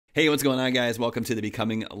Hey, what's going on, guys? Welcome to the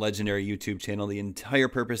Becoming Legendary YouTube channel. The entire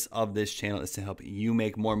purpose of this channel is to help you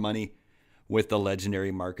make more money with the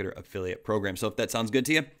Legendary Marketer Affiliate Program. So if that sounds good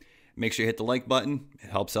to you, make sure you hit the like button. It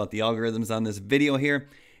helps out the algorithms on this video here.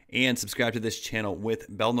 And subscribe to this channel with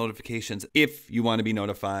bell notifications if you want to be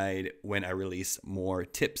notified when I release more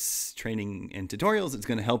tips, training, and tutorials. It's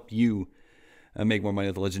going to help you make more money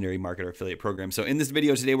with the Legendary Marketer Affiliate Program. So in this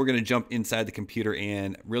video today, we're going to jump inside the computer,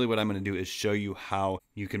 and really what I'm going to do is show you how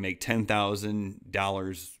you can make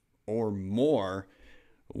 $10,000 or more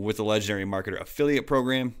with the Legendary Marketer Affiliate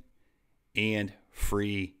Program and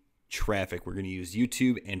free traffic. We're going to use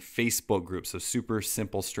YouTube and Facebook groups. So super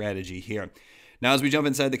simple strategy here. Now, as we jump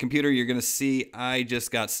inside the computer, you're going to see I just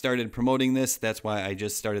got started promoting this. That's why I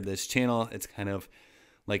just started this channel. It's kind of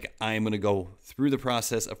like I'm going to go through the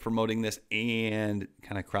process of promoting this and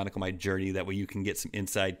kind of chronicle my journey. That way you can get some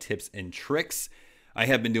inside tips and tricks. I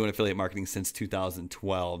have been doing affiliate marketing since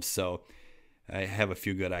 2012, so I have a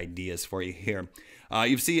few good ideas for you here.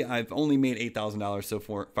 You see, I've only made $8,000 so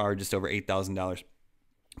far, just over $8,000.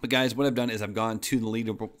 But guys, what I've done is I've gone to the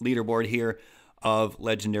leaderboard here of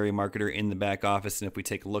Legendary Marketer in the back office. And if we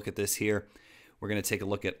take a look at this here, we're going to take a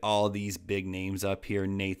look at all these big names up here: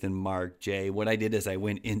 Nathan, Mark, Jay. What I did is I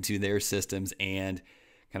went into their systems and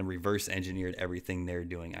kind of reverse engineered everything they're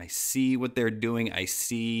doing. I see what they're doing. I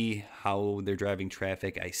see how they're driving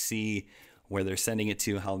traffic. I see where they're sending it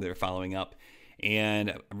to, how they're following up.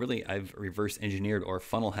 And really, I've reverse engineered or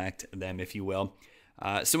funnel hacked them, if you will.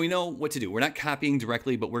 So we know what to do. We're not copying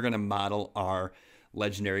directly, but we're going to model our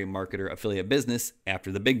Legendary Marketer affiliate business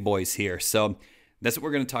after the big boys here. So that's what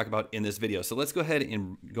we're going to talk about in this video. So let's go ahead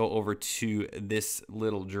and go over to this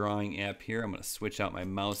little drawing app here. I'm going to switch out my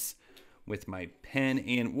mouse with my pen.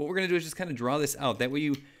 And what we're going to do is just kind of draw this out. That way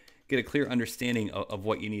you get a clear understanding of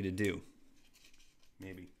what you need to do.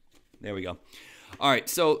 Maybe. There we go. All right.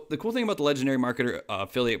 So the cool thing about the Legendary Marketer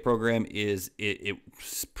affiliate program is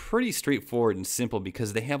it's pretty straightforward and simple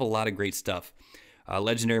because they have a lot of great stuff.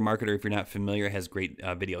 Legendary Marketer, if you're not familiar, has great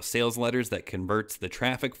video sales letters that converts the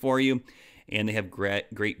traffic for you. And they have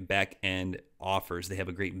great back-end offers. They have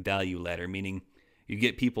a great value ladder, meaning you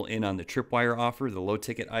get people in on the Tripwire offer, the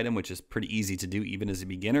low-ticket item, which is pretty easy to do even as a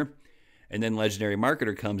beginner. And then Legendary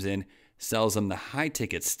Marketer comes in, sells them the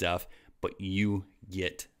high-ticket stuff, but you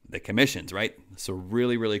get the commissions, right? So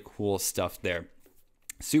really, really cool stuff there.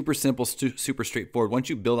 Super simple, super straightforward. Once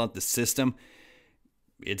you build out the system,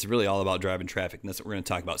 it's really all about driving traffic, and that's what we're going to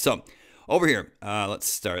talk about. So over here, let's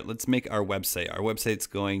start. Let's make our website. Our website's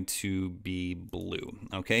going to be blue,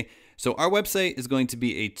 okay? So our website is going to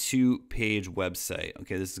be a 2-page website,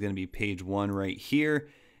 okay? This is going to be page 1 right here,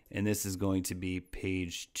 and this is going to be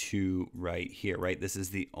page 2 right here, right? This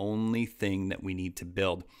is the only thing that we need to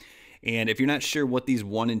build. And if you're not sure what these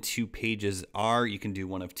 1 and 2 pages are, you can do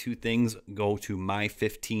one of two things. Go to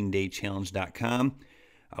my15daychallenge.com.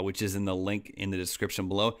 Which is in the link in the description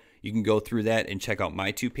below. You can go through that and check out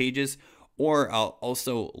my 2 pages, or I'll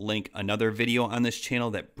also link another video on this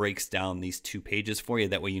channel that breaks down these 2 pages for you.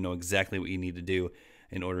 That way you know exactly what you need to do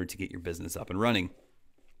in order to get your business up and running.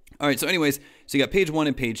 All right, so anyways, so you got page 1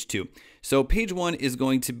 and page 2. So page 1 is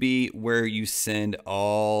going to be where you send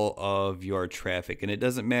all of your traffic, and it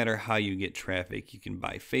doesn't matter how you get traffic. You can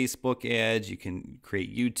buy Facebook ads, you can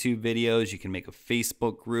create YouTube videos, you can make a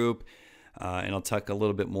Facebook group. And I'll talk a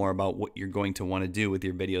little bit more about what you're going to want to do with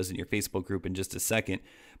your videos in your Facebook group in just a second.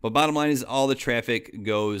 But bottom line is all the traffic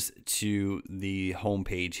goes to the home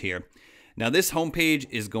page here. Now this home page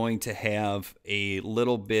is going to have a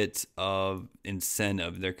little bit of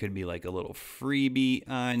incentive. There could be like a little freebie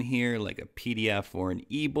on here, like a PDF or an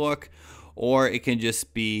ebook, or it can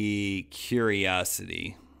just be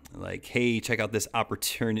curiosity. Like, hey, check out this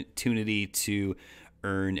opportunity to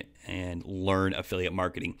earn and learn affiliate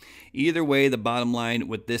marketing. Either way, the bottom line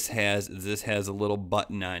what this has is this has a little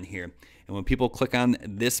button on here, and when people click on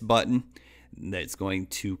this button, that's going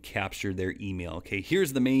to capture their email. Okay,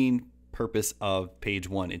 here's the main purpose of page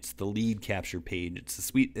 1. It's the lead capture page.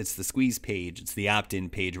 It's the squeeze page. It's the opt-in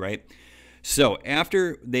page, right? So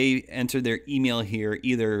after they enter their email here,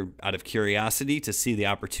 either out of curiosity to see the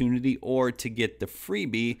opportunity or to get the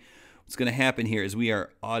freebie, what's going to happen here is we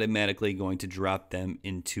are automatically going to drop them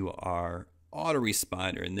into our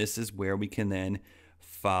autoresponder, and this is where we can then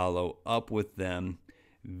follow up with them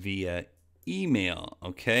via email,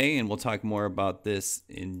 okay? And we'll talk more about this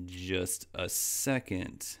in just a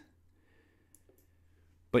second.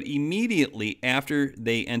 But immediately after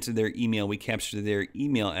they enter their email, we capture their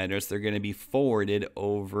email address. They're going to be forwarded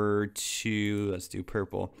over to, let's do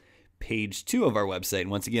purple, page 2 of our website.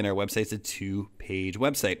 And once again, our website's a 2-page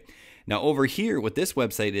website. Now over here, what this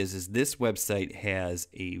website is this website has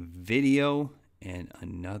a video and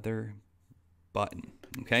another button.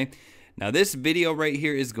 Okay. Now this video right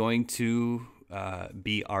here is going to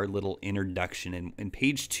be our little introduction, and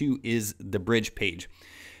page 2 is the bridge page.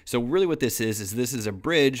 So really what this is this is a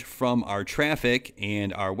bridge from our traffic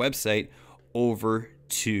and our website over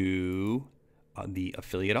to the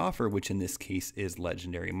affiliate offer, which in this case is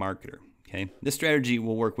Legendary Marketer. Okay, this strategy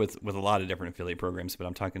will work with a lot of different affiliate programs, but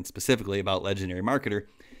I'm talking specifically about Legendary Marketer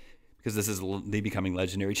because this is the Becoming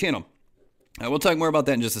Legendary channel. We'll talk more about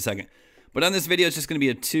that in just a second. But on this video, it's just going to be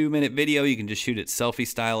a 2-minute video. You can just shoot it selfie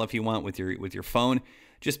style if you want with your phone.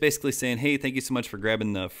 Just basically saying, hey, thank you so much for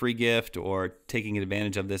grabbing the free gift or taking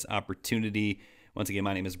advantage of this opportunity. Once again,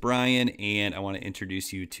 my name is Brian, and I want to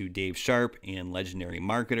introduce you to Dave Sharp and Legendary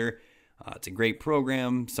Marketer. It's a great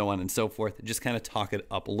program, so on and so forth. Just kind of talk it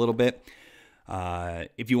up a little bit.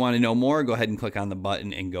 If you want to know more, go ahead and click on the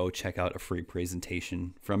button and go check out a free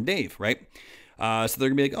presentation from Dave, right? So they're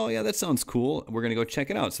going to be like, oh, yeah, that sounds cool. We're going to go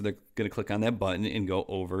check it out. So they're going to click on that button and go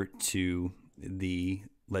over to the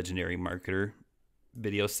Legendary Marketer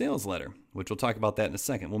video sales letter, which we'll talk about that in a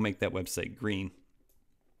second. We'll make that website green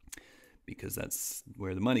because that's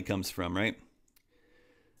where the money comes from, right?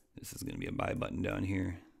 This is going to be a buy button down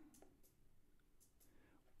here.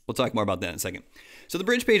 We'll talk more about that in a second. So the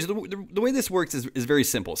bridge page, the way this works is very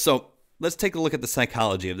simple. So let's take a look at the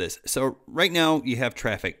psychology of this. So right now you have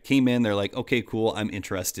traffic came in. They're like, okay, cool. I'm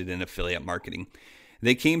interested in affiliate marketing.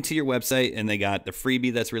 They came to your website and they got the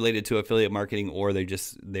freebie that's related to affiliate marketing, or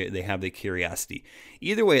they have the curiosity.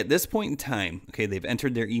 Either way, at this point in time, okay, they've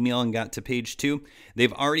entered their email and got to page 2.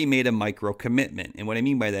 They've already made a micro commitment. And what I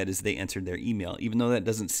mean by that is they entered their email. Even though that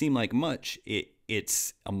doesn't seem like much,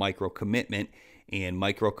 it's a micro commitment, and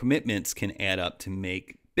micro commitments can add up to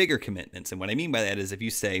make bigger commitments. And what I mean by that is if you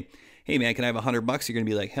say, hey man, can I have $100? You're going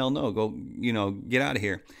to be like, hell no, go, get out of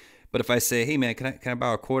here. But if I say, hey man, can I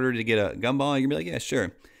borrow a quarter to get a gumball? You're gonna be like, yeah,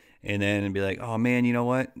 sure. And then it'd be like, oh man, you know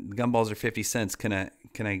what? The gumballs are 50 cents. Can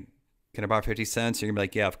I borrow 50 cents? You're gonna be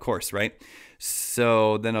like, yeah, of course, right?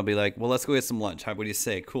 So then I'll be like, well, let's go get some lunch. What do you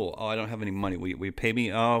say? Cool. Oh, I don't have any money. Will you pay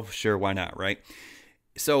me? Oh, sure, why not, right?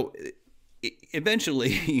 So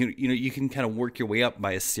eventually, you can kind of work your way up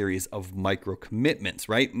by a series of micro commitments,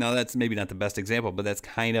 right? Now that's maybe not the best example, but that's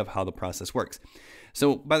kind of how the process works.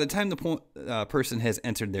 So by the time the person has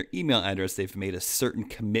entered their email address, they've made a certain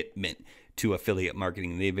commitment to affiliate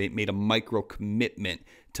marketing. They've made a micro commitment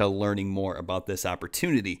to learning more about this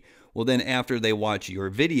opportunity. Well, then after they watch your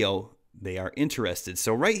video, they are interested.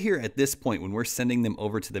 So right here at this point, when we're sending them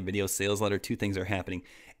over to the video sales letter, 2 things are happening.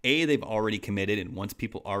 A, they've already committed, and once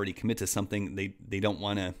people already commit to something, they don't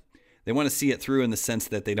want to. They want to see it through in the sense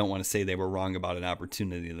that they don't want to say they were wrong about an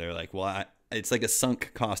opportunity. They're like, well, it's like a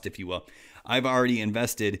sunk cost, if you will. I've already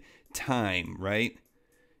invested time, right,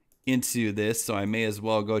 into this, so I may as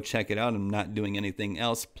well go check it out. I'm not doing anything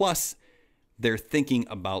else. Plus, they're thinking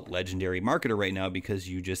about Legendary Marketer right now because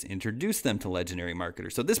you just introduced them to Legendary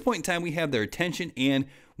Marketer. So at this point in time, we have their attention and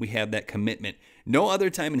we have that commitment. No other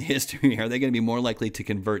time in history are they going to be more likely to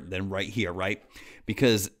convert than right here, right?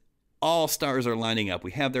 Because all stars are lining up.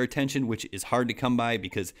 We have their attention, which is hard to come by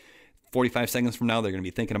because 45 seconds from now, they're going to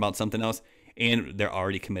be thinking about something else, and they're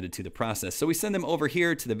already committed to the process. So we send them over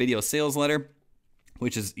here to the video sales letter,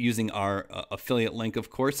 which is using our affiliate link, of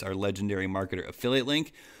course, our Legendary Marketer affiliate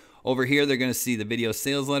link. Over here, they're going to see the video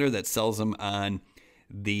sales letter that sells them on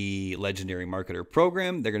the Legendary Marketer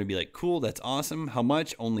program. They're going to be like, cool, that's awesome. How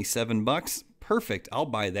much? Only $7. Perfect, I'll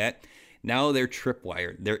buy that. Now they're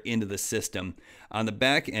tripwired. They're into the system. On the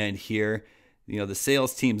back end here, the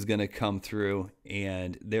sales team's going to come through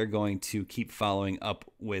and they're going to keep following up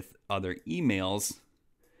with other emails,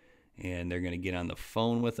 and they're going to get on the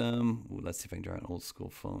phone with them. Ooh, let's see if I can draw an old school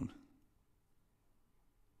phone.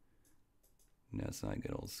 No, it's not a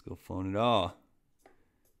good old school phone at all.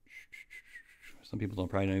 Some people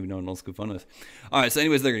probably don't even know what an old school phone is. All right, so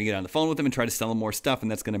anyways, they're going to get on the phone with them and try to sell them more stuff, and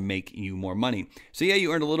that's going to make you more money. So yeah,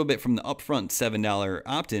 you earned a little bit from the upfront $7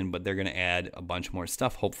 opt-in, but they're going to add a bunch more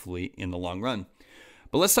stuff, hopefully, in the long run.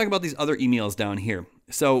 But let's talk about these other emails down here.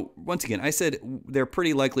 So once again, I said they're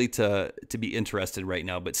pretty likely to be interested right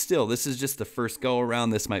now, but still, this is just the first go around.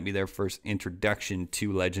 This might be their first introduction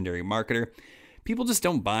to Legendary Marketer. People just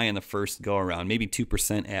don't buy in the first go around. Maybe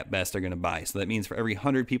 2% at best are going to buy. So that means for every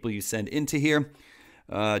 100 people you send into here,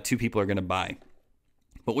 2 people are going to buy.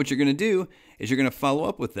 But what you're going to do is you're going to follow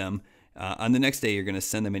up with them. On the next day, you're going to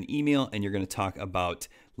send them an email and you're going to talk about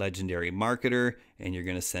Legendary Marketer, and you're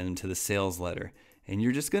going to send them to the sales letter. And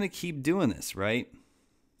you're just going to keep doing this, right?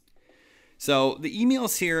 So the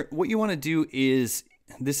emails here, what you want to do is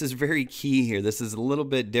this is very key here. This is a little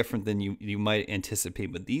bit different than you might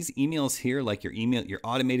anticipate, but these emails here, like your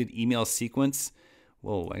automated email sequence.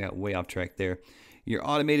 Whoa, I got way off track there. Your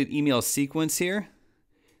automated email sequence here.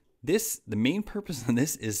 The main purpose of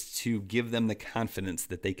this is to give them the confidence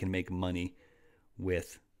that they can make money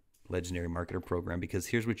with Legendary Marketer Program, because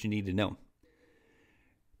here's what you need to know.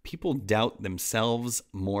 People doubt themselves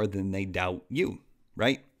more than they doubt you,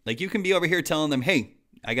 right? Like, you can be over here telling them, hey,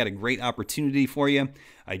 I got a great opportunity for you.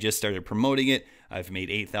 I just started promoting it. I've made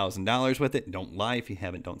 $8,000 with it. Don't lie if you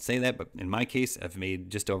haven't, don't say that. But in my case, I've made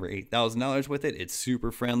just over $8,000 with it. It's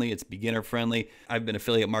super friendly. It's beginner friendly. I've been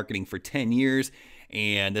affiliate marketing for 10 years,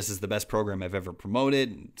 and this is the best program I've ever promoted,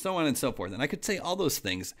 and so on and so forth. And I could say all those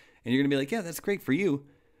things, and you're going to be like, yeah, that's great for you.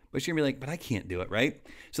 But you're going to be like, but I can't do it, right?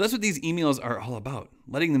 So that's what these emails are all about,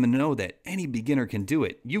 letting them know that any beginner can do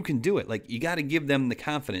it. You can do it. Like, you got to give them the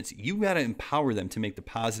confidence. You got to empower them to make the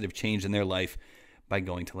positive change in their life by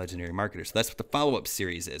going to Legendary Marketer. So that's what the follow-up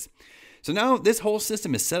series is. So now this whole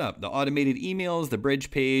system is set up. The automated emails, the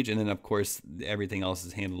bridge page, and then, of course, everything else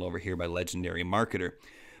is handled over here by Legendary Marketer.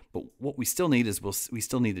 But what we still need is we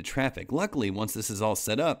still need the traffic. Luckily, once this is all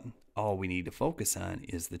set up, all we need to focus on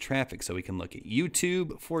is the traffic. So we can look at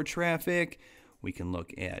YouTube for traffic. We can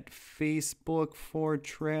look at Facebook for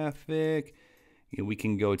traffic. We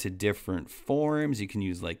can go to different forums. You can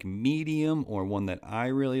use like Medium, or one that I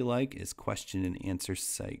really like is question and answer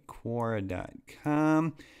site,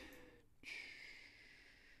 Quora.com.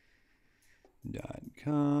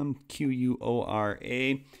 Quora.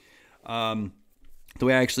 The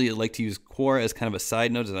way I actually like to use Quora as kind of a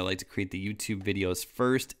side note is I like to create the YouTube videos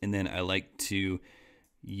first, and then I like to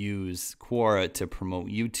use Quora to promote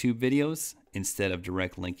YouTube videos instead of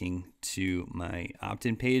direct linking to my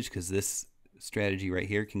opt-in page, because this strategy right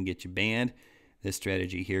here can get you banned. This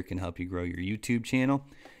strategy here can help you grow your YouTube channel.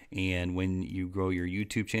 And when you grow your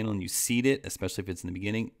YouTube channel and you seed it, especially if it's in the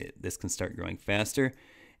beginning, this can start growing faster.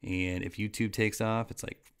 And if YouTube takes off, it's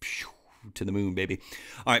like phew, to the moon, baby.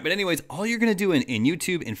 All right, but anyways, all you're going to do in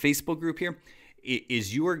YouTube and Facebook group here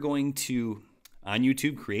is you are going to, on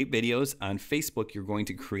YouTube, create videos. On Facebook, you're going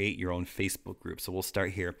to create your own Facebook group. So we'll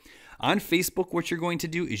start here. On Facebook, what you're going to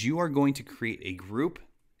do is you are going to create a group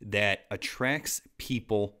that attracts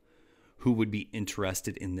people who would be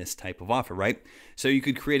interested in this type of offer, right? So you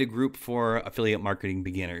could create a group for affiliate marketing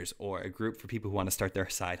beginners, or a group for people who want to start their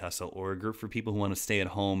side hustle, or a group for people who want to stay at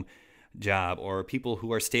home job, or people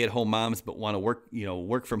who are stay-at-home moms but want to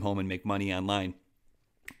work from home and make money online.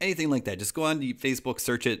 Anything like that. Just go on to Facebook,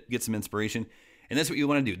 search it, get some inspiration, and that's what you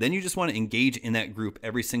want to do. Then you just want to engage in that group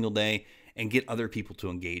every single day and get other people to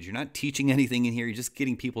engage. You're not teaching anything in here. You're just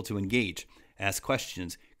getting people to engage, ask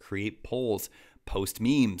questions, create polls, post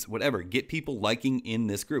memes, whatever. Get people liking in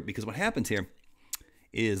this group, because what happens here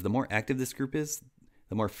is the more active this group is,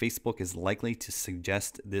 the more Facebook is likely to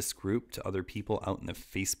suggest this group to other people out in the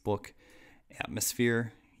Facebook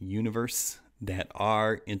atmosphere universe that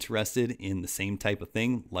are interested in the same type of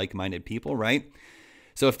thing, like-minded people, right?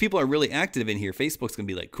 So if people are really active in here, Facebook's going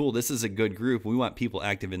to be like, cool, this is a good group. We want people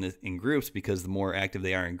active in groups, because the more active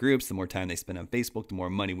they are in groups, the more time they spend on Facebook, the more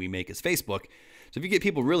money we make as Facebook. So if you get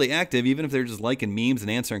people really active, even if they're just liking memes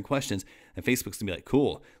and answering questions, then Facebook's going to be like,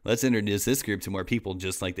 cool, let's introduce this group to more people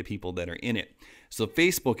just like the people that are in it. So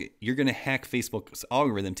Facebook, you're going to hack Facebook's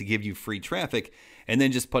algorithm to give you free traffic, and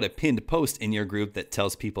then just put a pinned post in your group that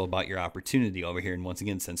tells people about your opportunity over here, and once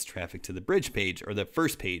again sends traffic to the bridge page, or the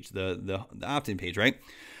first page, the opt-in page, right?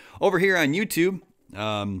 Over here on YouTube,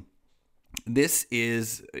 this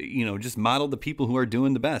is, just model the people who are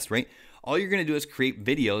doing the best, right? All you're going to do is create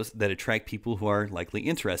videos that attract people who are likely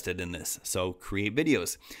interested in this. So create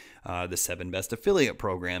videos, the 7 best affiliate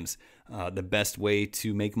programs, the best way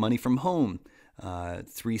to make money from home,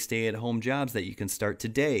 3 stay-at-home jobs that you can start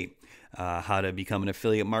today, how to become an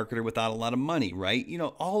affiliate marketer without a lot of money, right?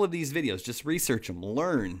 All of these videos, just research them,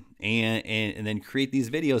 learn, and then create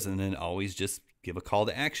these videos, and then always just give a call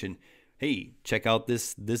to action. Hey, check out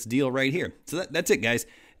this deal right here. So that's it, guys.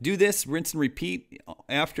 Do this, rinse and repeat.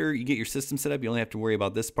 After you get your system set up, you only have to worry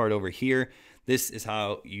about this part over here. This is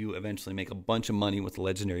how you eventually make a bunch of money with the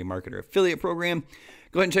Legendary Marketer Affiliate Program.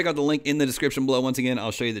 Go ahead and check out the link in the description below. Once again, I'll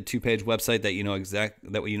show you the 2-page website that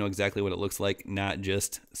that way you know exactly what it looks like, not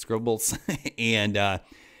just scribbles. And if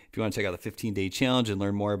you want to check out the 15-day challenge and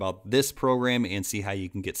learn more about this program and see how you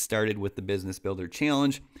can get started with the Business Builder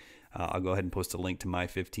Challenge, I'll go ahead and post a link to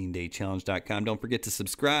my15daychallenge.com. Don't forget to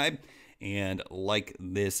subscribe and like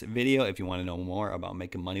this video if you want to know more about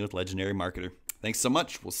making money with Legendary Marketer. Thanks so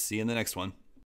much. We'll see you in the next one.